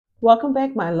Welcome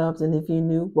back, my loves, and if you're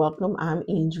new, welcome. I'm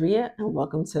Andrea, and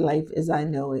welcome to Life as I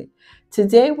Know It.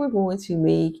 Today, we're going to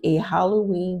make a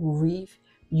Halloween wreath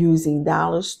using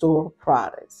dollar store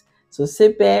products. So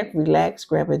sit back, relax,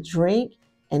 grab a drink,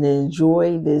 and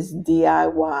enjoy this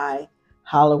DIY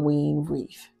Halloween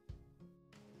wreath.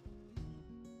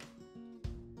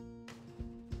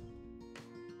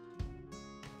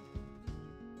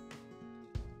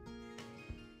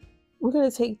 We're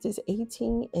going to take this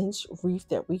 18-inch wreath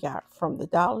that we got from the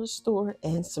dollar store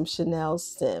and some Chanel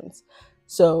stems.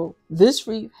 So this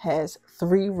wreath has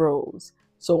 3 rows.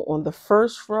 So on the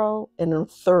first row and the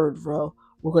third row,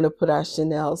 we're going to put our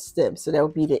Chanel stems. So that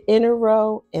would be the inner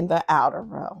row and the outer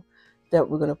row that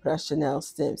we're going to put our Chanel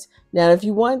stems. Now, if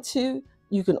you want to,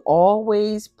 you can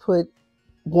always put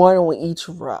one on each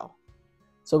row.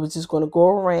 So we're just going to go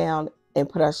around and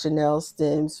put our Chanel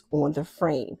stems on the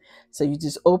frame. So you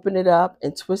just open it up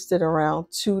and twist it around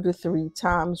 2 to 3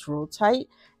 times real tight,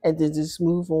 and then just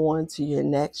move on to your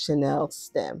next Chanel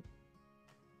stem.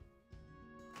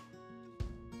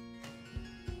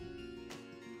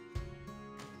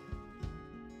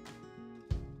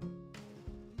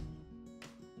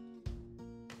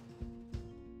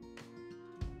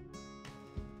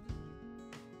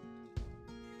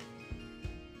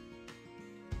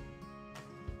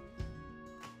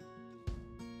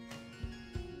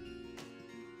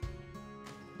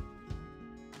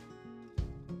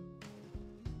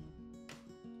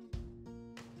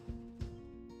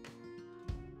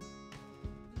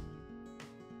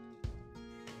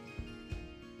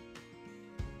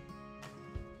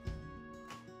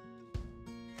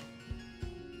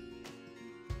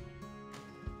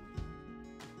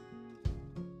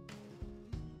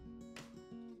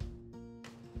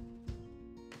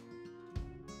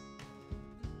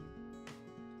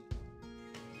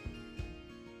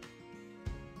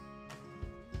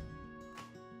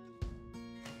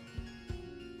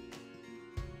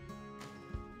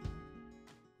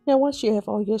 Now, once you have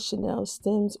all your Chanel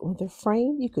stems on the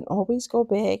frame, you can always go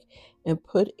back and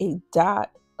put a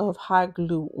dot of hot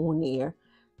glue on there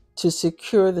to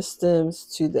secure the stems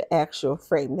to the actual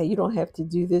frame. Now, you don't have to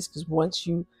do this because once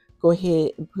you go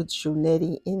ahead and put your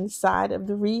netting inside of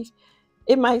the wreath,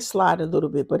 it might slide a little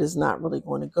bit, but it's not really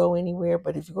going to go anywhere.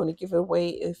 But if you're going to give it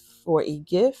away for a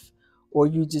gift, or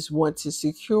you just want to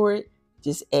secure it,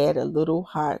 just add a little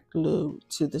hot glue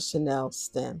to the Chanel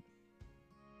stem.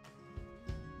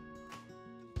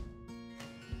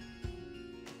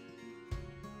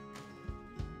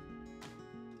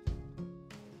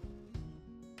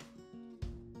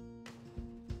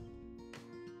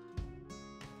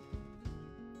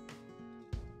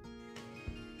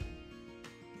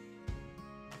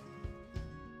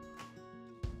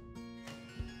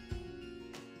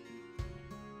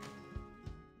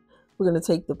 We're going to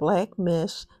take the black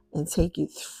mesh and take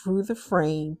it through the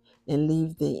frame and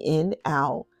leave the end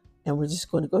out. And we're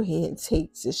just going to go ahead and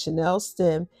take the Chanel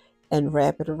stem and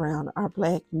wrap it around our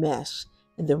black mesh.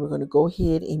 And then we're going to go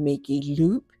ahead and make a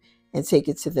loop and take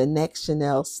it to the next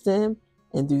Chanel stem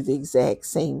and do the exact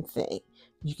same thing.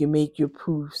 You can make your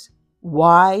poofs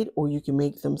wide or you can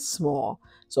make them small.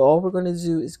 So all we're going to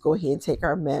do is go ahead and take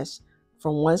our mesh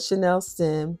from one Chanel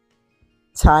stem,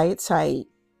 tie it tight,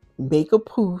 make a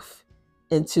poof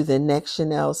into the next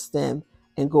Chanel stem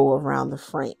and go around the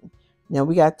frame. Now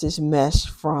we got this mesh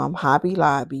from Hobby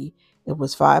Lobby. It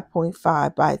was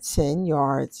 5.5 by 10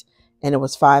 yards and it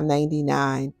was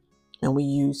 $5.99 and we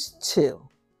used 2.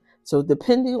 So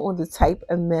depending on the type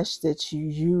of mesh that you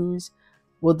use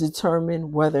will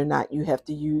determine whether or not you have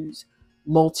to use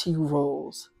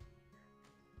multi-rolls.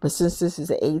 But since this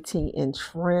is an 18-inch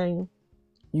frame,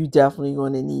 you definitely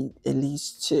going to need at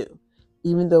least 2.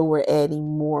 Even though we're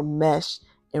adding more mesh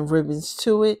and ribbons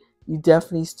to it, you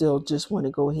definitely still just want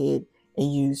to go ahead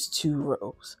and use 2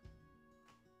 rows.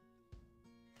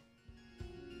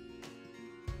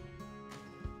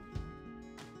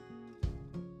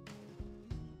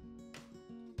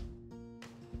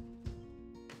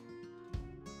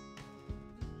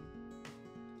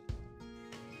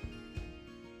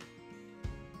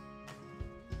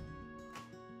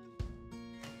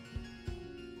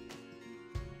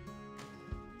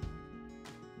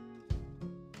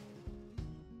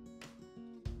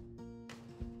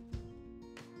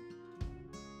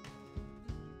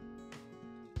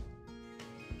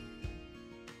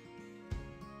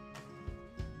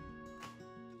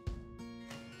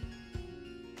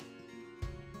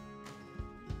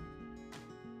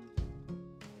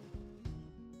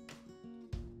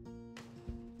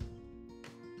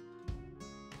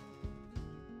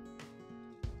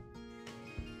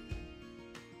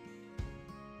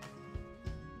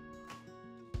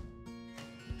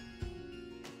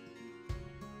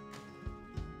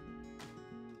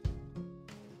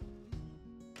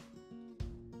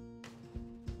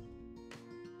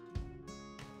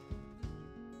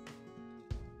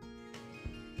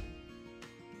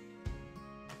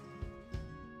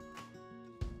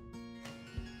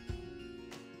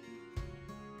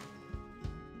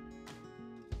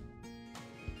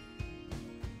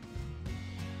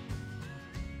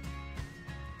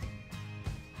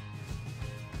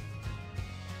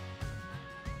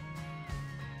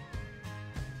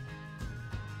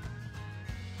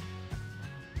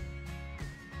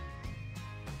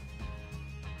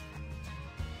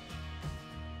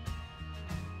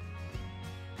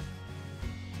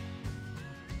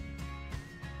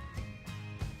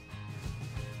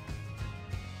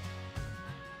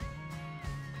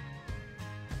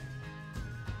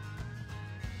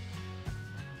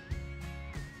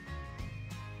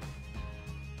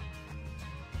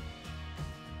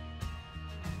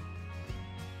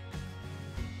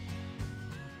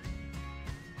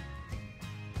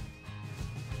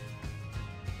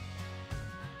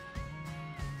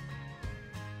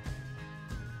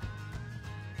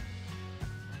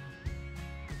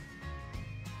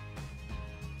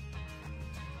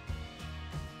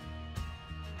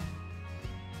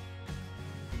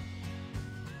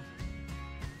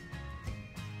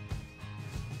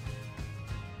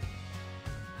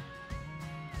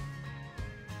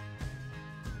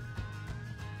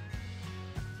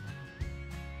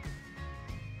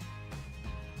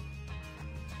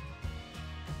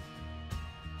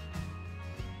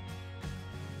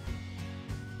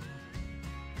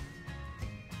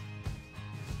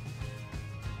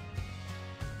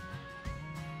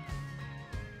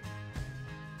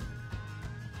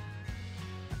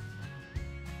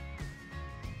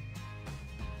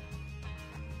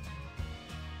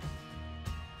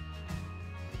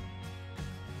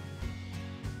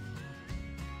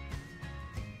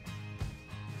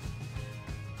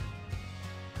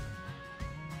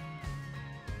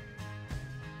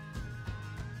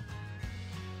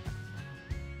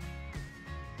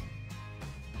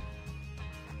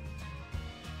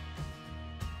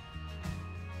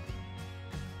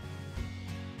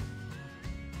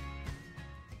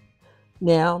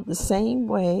 Now, the same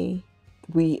way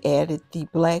we added the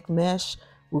black mesh,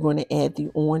 we're going to add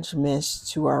the orange mesh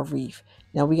to our wreath.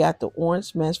 Now, we got the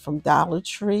orange mesh from Dollar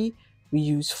Tree. We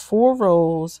used 4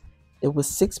 rolls. It was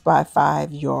 6 by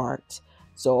 5 yards.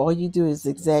 So all you do is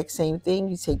the exact same thing.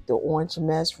 You take the orange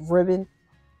mesh ribbon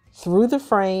through the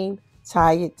frame,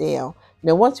 tie it down.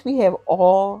 Now, once we have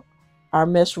all our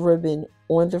mesh ribbon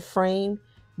on the frame,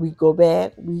 we go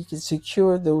back, we can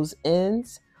secure those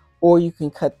ends, or you can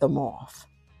cut them off.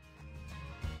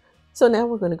 So now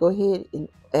we're going to go ahead and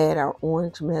add our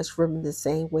orange mesh ribbon the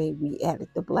same way we added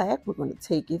the black. We're going to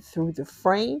take it through the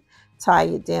frame, tie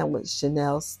it down with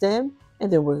Chanel stem,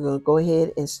 and then we're going to go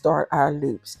ahead and start our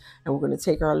loops. And we're going to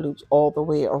take our loops all the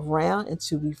way around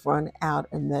until we've run out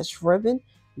of mesh ribbon.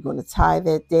 We're going to tie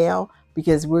that down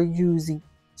because we're using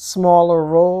smaller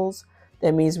rolls.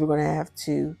 That means we're going to have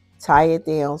to tie it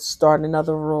down, start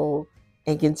another roll,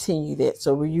 and continue that.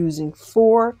 So we're using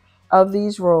 4 of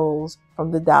these rolls from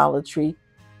the Dollar Tree.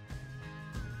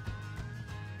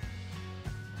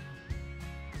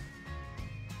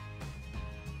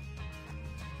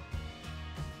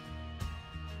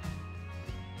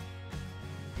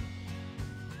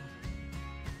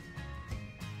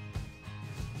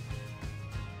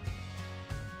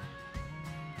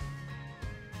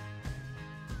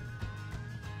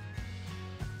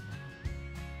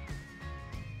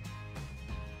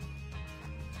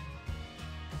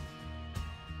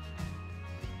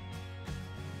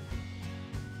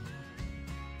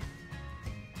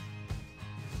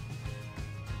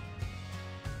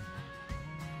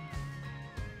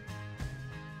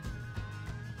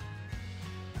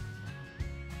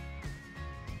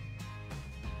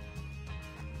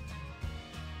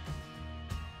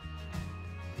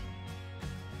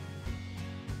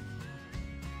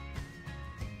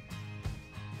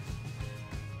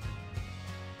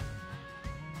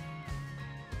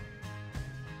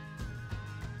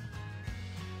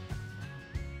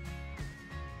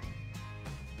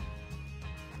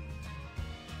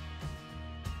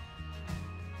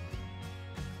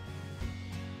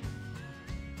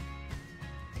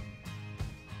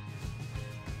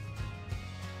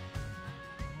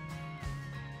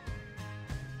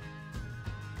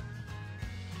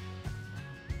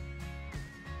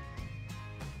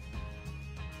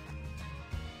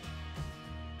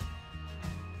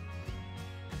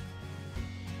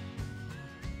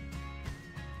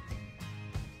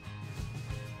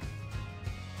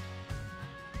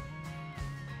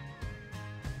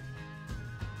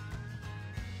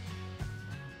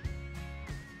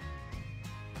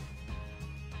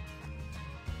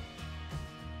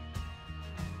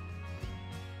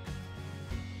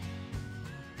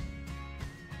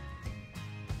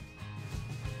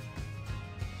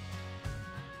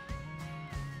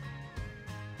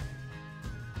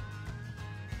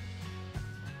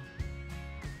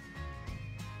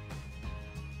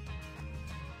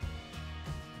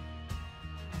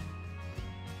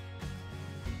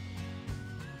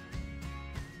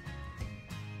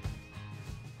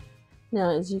 Now,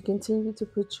 as you continue to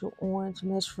put your orange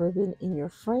mesh ribbon in your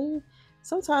frame,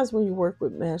 sometimes when you work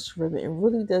with mesh ribbon, it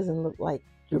really doesn't look like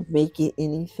you're making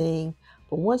anything.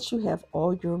 But once you have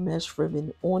all your mesh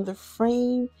ribbon on the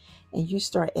frame and you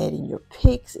start adding your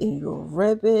picks and your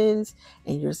ribbons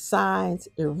and your signs,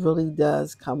 it really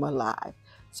does come alive.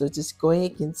 So just go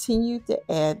ahead and continue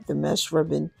to add the mesh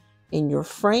ribbon in your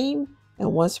frame.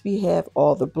 And once we have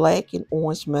all the black and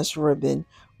orange mesh ribbon,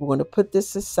 we're going to put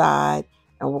this aside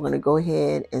and we're going to go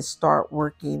ahead and start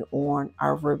working on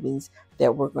our ribbons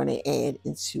that we're going to add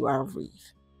into our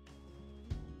wreath.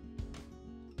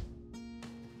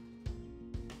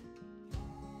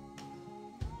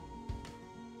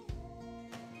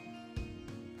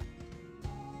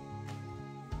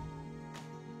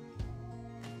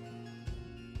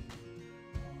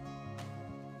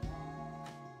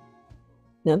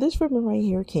 Now this ribbon right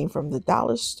here came from the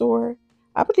dollar store.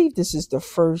 I believe this is the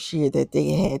first year that they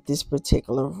had this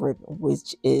particular ribbon,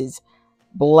 which is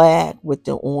black with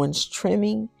the orange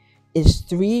trimming. It's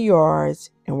 3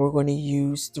 yards and we're going to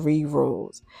use 3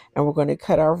 rolls. And we're going to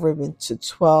cut our ribbon to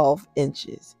 12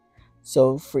 inches.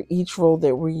 So for each roll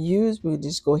that we use, we'll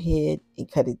just go ahead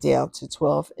and cut it down to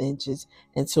 12 inches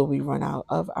until we run out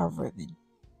of our ribbon.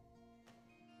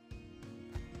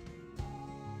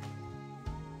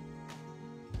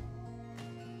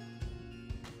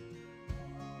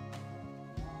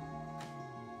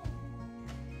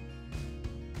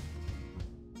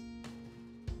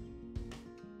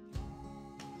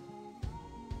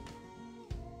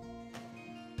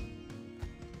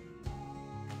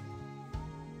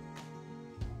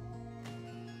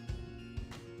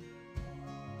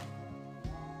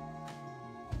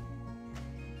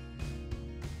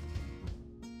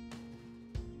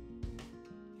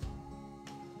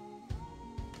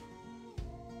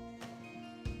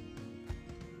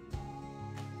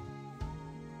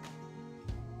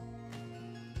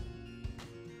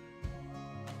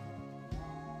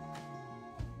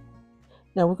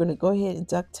 Now we're going to go ahead and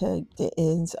duct tape the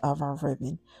ends of our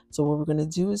ribbon. So what we're going to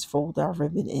do is fold our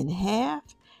ribbon in half,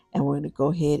 and we're going to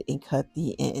go ahead and cut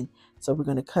the end. So we're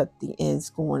going to cut the ends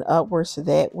going upward, so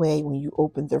that way when you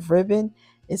open the ribbon,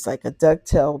 it's like a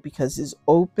ducktail because it's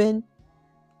open.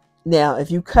 Now, if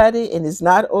you cut it and it's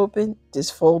not open,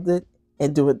 just fold it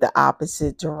and do it the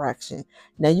opposite direction.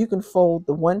 Now you can fold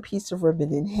the one piece of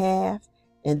ribbon in half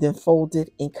and then fold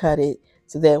it and cut it,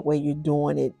 so that way you're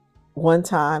doing it one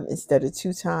time instead of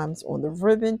two times on the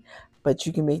ribbon, but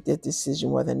you can make that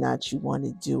decision whether or not you want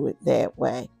to do it that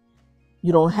way.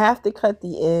 You don't have to cut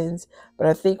the ends, but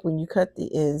I think when you cut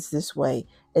the ends this way,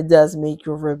 it does make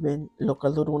your ribbon look a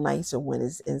little nicer when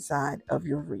it's inside of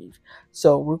your wreath.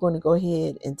 So we're going to go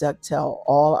ahead and ducktail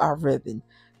all our ribbon.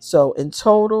 So in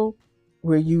total,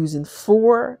 we're using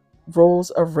 4 rolls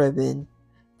of ribbon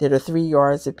that are 3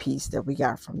 yards a piece that we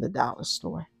got from the dollar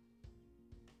store.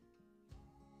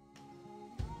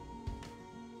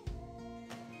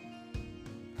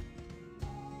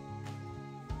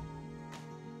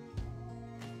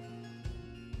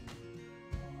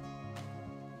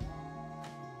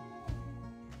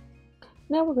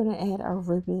 Now we're going to add our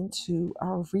ribbon to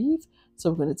our wreath. So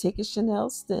we're going to take a Chanel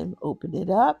stem, open it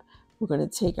up. We're going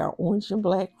to take our orange and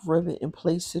black ribbon and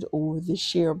place it over the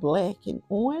sheer black and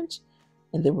orange.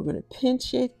 And then we're going to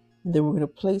pinch it. And then we're going to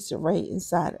place it right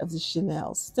inside of the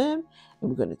Chanel stem. And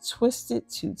we're going to twist it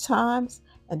 2 times.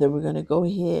 And then we're going to go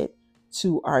ahead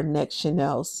to our next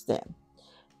Chanel stem.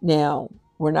 Now,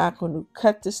 we're not going to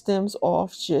cut the stems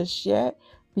off just yet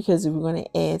because we're going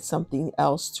to add something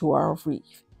else to our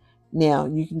wreath. Now,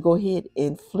 you can go ahead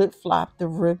and flip-flop the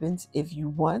ribbons if you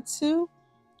want to.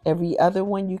 Every other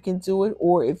one you can do it,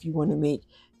 or if you want to make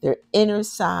their inner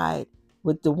side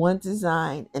with the one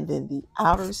design and then the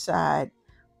outer side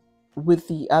with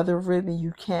the other ribbon,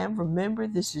 you can. Remember,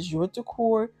 this is your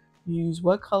decor. Use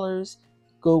what colors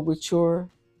go with your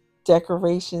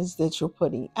decorations that you're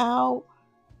putting out.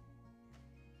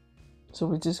 So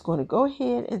we're just going to go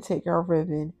ahead and take our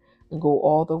ribbon and go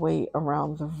all the way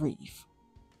around the wreath.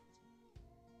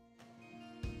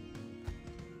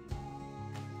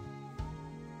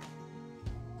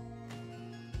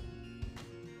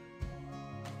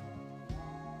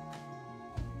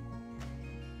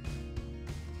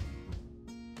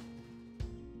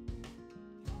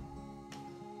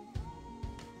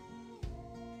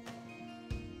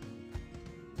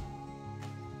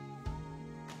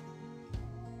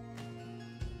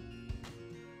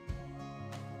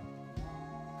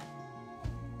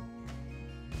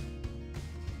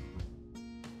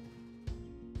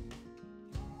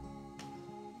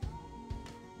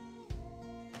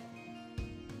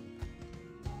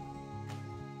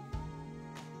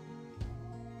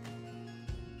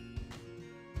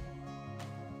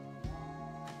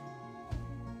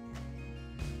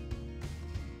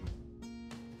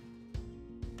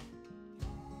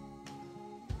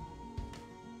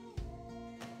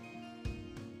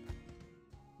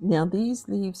 Now these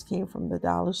leaves came from the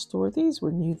dollar store. These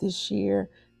were new this year.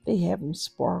 They have them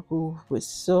sparkle with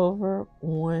silver,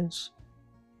 orange,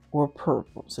 or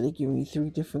purple. So they give me 3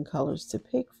 different colors to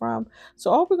pick from. So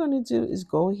all we're going to do is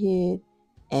go ahead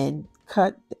and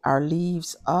cut our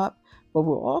leaves up. But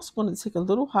we're also going to take a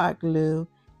little hot glue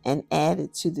and add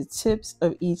it to the tips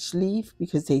of each leaf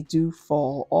because they do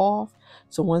fall off.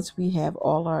 So once we have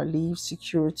all our leaves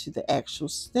secured to the actual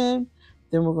stem,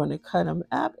 then we're going to cut them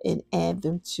up and add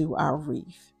them to our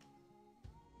wreath.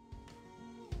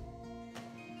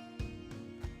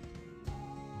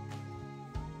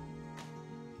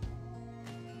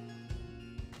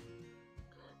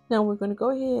 Now we're going to go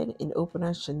ahead and open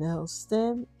our Chanel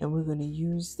stem, and we're going to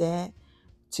use that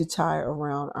to tie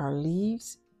around our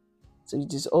leaves. So you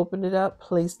just open it up,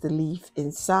 place the leaf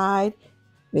inside,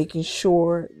 making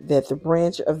sure that the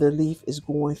branch of the leaf is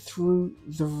going through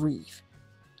the wreath.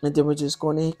 And then we're just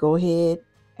going to go ahead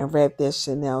and wrap that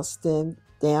Chanel stem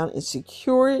down and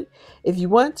secure it. If you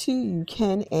want to, you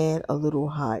can add a little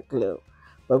hot glue.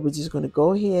 But we're just going to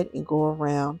go ahead and go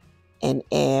around and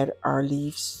add our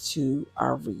leaves to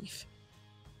our wreath.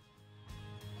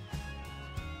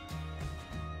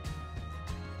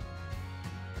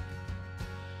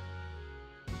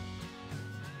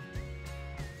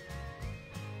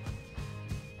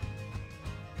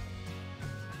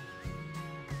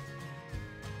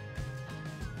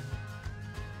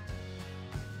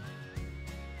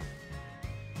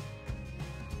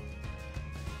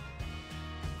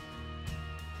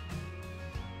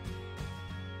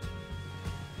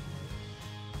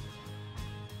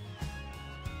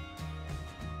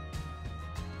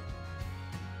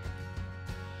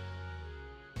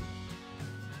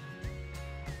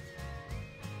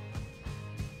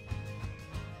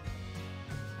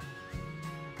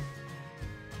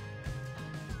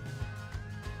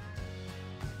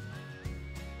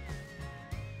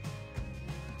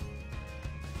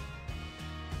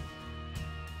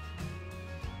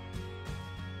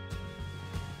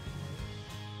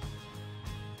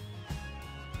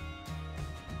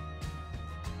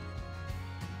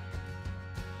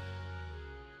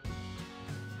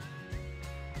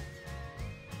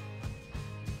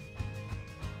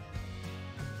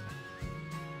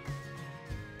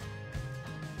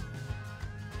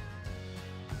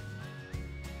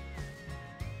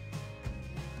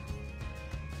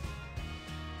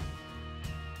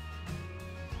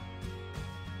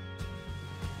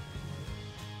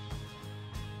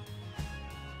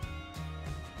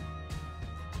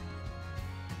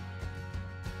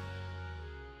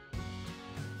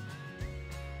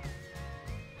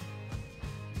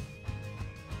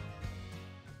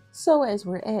 So as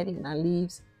we're adding our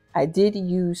leaves, I did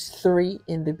use 3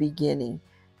 in the beginning.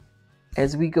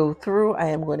 As we go through, I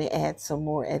am going to add some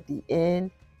more at the end,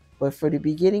 but for the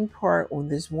beginning part on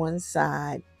this one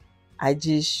side, I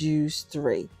just used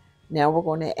 3. Now we're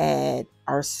going to add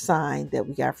our sign that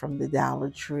we got from the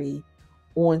Dollar Tree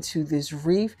onto this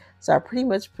wreath. So I pretty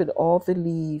much put all the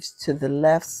leaves to the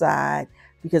left side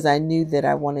because I knew that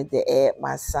I wanted to add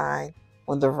my sign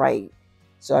on the right.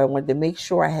 So I wanted to make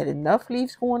sure I had enough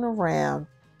leaves going around,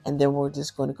 and then we're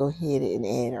just going to go ahead and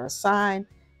add our sign.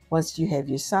 Once you have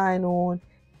your sign on,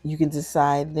 you can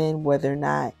decide then whether or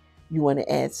not you want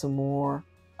to add some more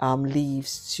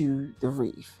leaves to the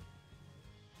wreath.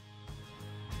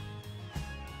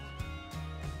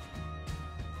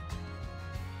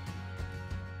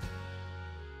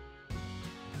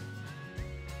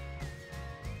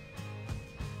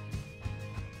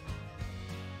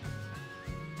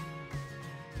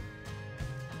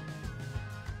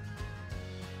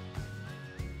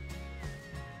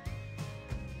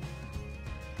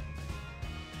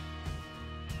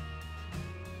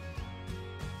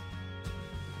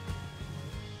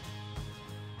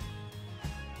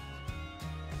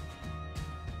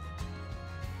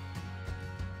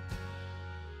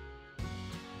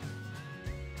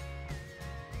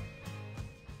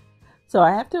 So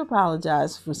I have to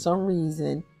apologize. For some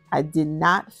reason, I did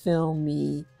not film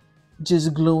me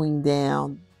just gluing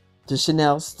down the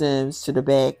Chanel stems to the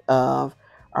back of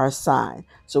our sign.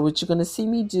 So what you're going to see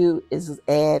me do is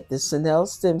add the Chanel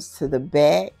stems to the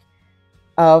back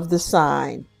of the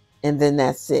sign, and then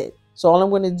that's it. So all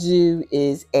I'm going to do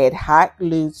is add hot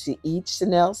glue to each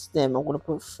Chanel stem. I'm going to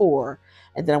put 4,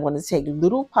 and then I'm going to take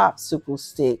little popsicle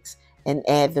sticks and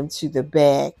add them to the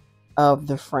back of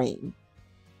the frame.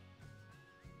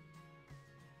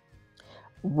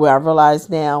 What I realize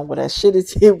now, what I should have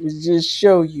did was just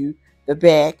show you the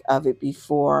back of it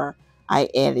before I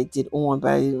added it on,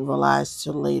 but I didn't realize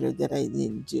till later that I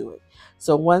didn't do it.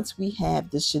 So once we have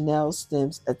the Chanel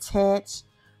stems attached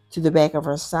to the back of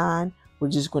our sign, we're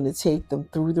just going to take them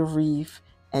through the wreath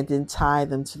and then tie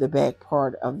them to the back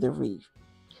part of the wreath.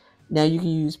 Now you can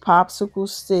use popsicle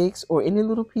sticks or any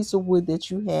little piece of wood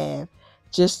that you have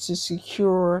just to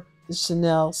secure the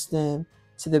Chanel stem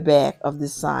to the back of the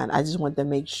sign. I just want to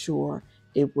make sure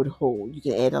it would hold. You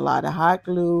can add a lot of hot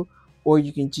glue or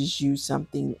you can just use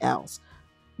something else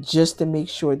just to make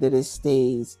sure that it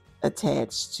stays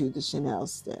attached to the Chanel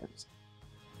stems.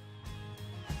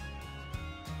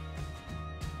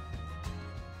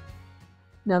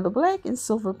 Now the black and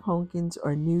silver pumpkins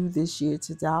are new this year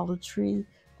to Dollar Tree.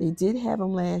 They did have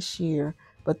them last year,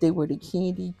 but they were the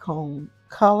candy cone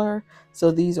color. So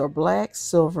these are black,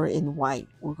 silver, and white.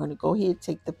 We're going to go ahead and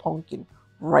take the pumpkin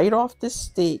right off the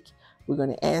stick. We're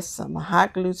going to add some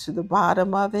hot glue to the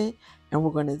bottom of it, and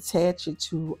we're going to attach it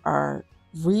to our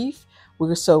wreath.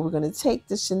 So we're going to take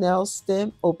the Chanel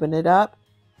stem, open it up,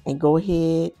 and go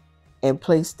ahead and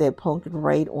place that pumpkin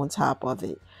right on top of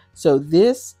it. So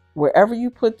this, wherever you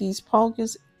put these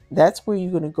pumpkins, that's where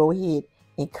you're going to go ahead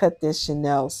and cut this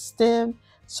Chanel stem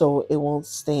so it won't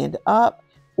stand up.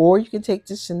 Or you can take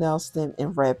the Chanel stem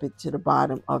and wrap it to the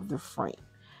bottom of the frame.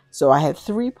 So I have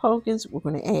 3 pumpkins. We're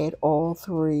going to add all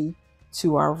 3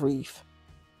 to our wreath.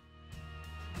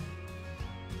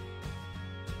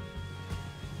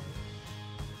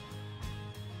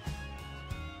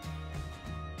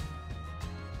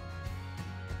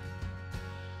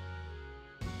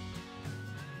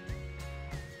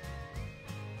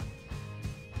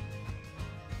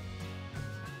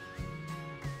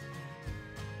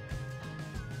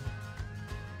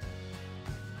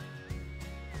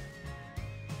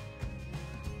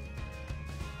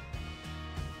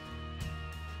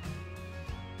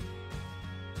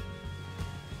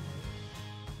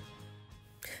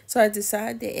 So I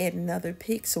decided to add another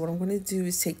pick. So what I'm going to do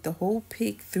is take the whole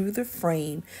pick through the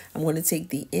frame. I'm going to take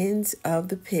the ends of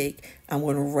the pick. I'm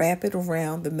going to wrap it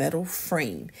around the metal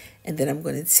frame. And then I'm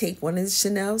going to take one of the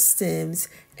Chanel stems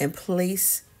and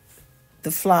place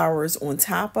the flowers on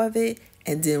top of it.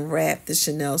 And then wrap the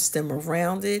Chanel stem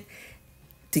around it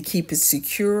to keep it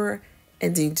secure.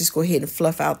 And then just go ahead and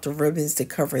fluff out the ribbons to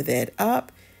cover that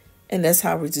up. And that's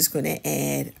how we're just going to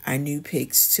add our new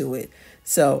picks to it.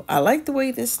 So I like the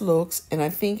way this looks, and I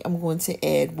think I'm going to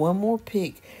add one more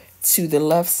pick to the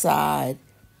left side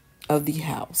of the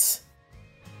house.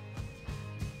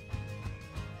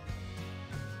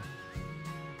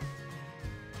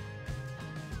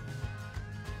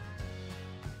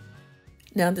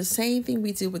 Now the same thing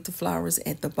we did with the flowers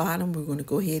at the bottom, we're going to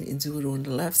go ahead and do it on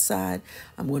the left side.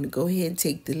 I'm going to go ahead and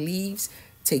take the leaves,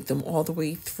 take them all the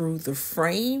way through the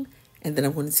frame, and then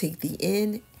I'm going to take the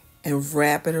end and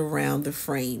wrap it around the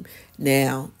frame.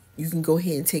 Now, you can go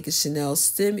ahead and take a Chanel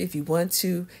stem if you want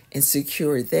to and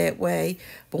secure it that way.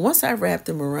 But once I wrap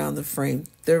them around the frame,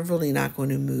 they're really not going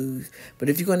to move. But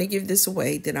if you're going to give this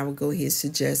away, then I would go ahead and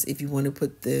suggest if you want to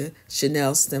put the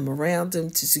Chanel stem around them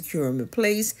to secure them in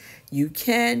place, you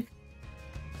can.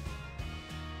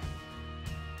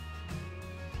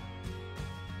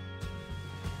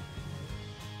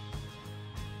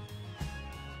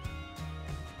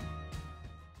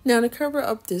 Now to cover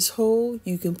up this hole,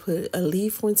 you can put a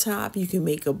leaf on top. You can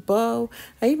make a bow.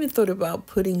 I even thought about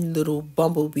putting little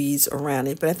bumblebees around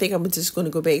it, but I think I'm just going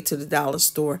to go back to the dollar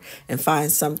store and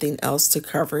find something else to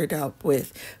cover it up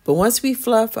with. But once we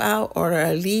fluff out all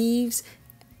our leaves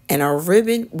and our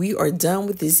ribbon, we are done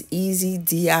with this easy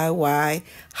DIY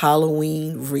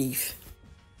Halloween wreath.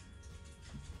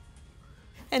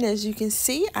 And as you can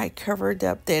see, I covered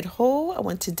up that hole. I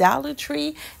went to Dollar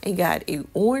Tree and got an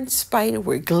orange spider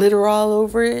with glitter all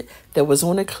over it that was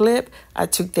on a clip. I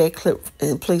took that clip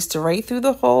and placed it right through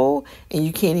the hole, and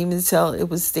you can't even tell it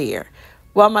was there.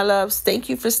 Well, my loves, thank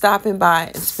you for stopping by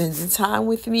and spending time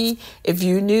with me. If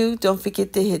you're new, don't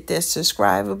forget to hit that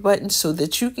subscribe button so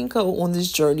that you can go on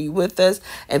this journey with us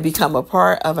and become a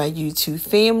part of our YouTube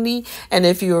family. And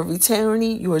if you're a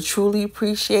returnee, you are truly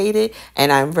appreciated,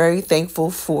 and I'm very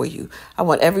thankful for you. I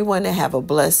want everyone to have a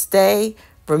blessed day.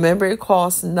 Remember, it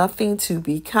costs nothing to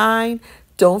be kind.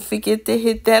 Don't forget to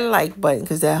hit that like button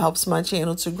because that helps my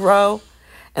channel to grow.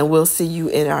 And we'll see you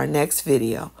in our next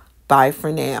video. Bye for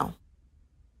now.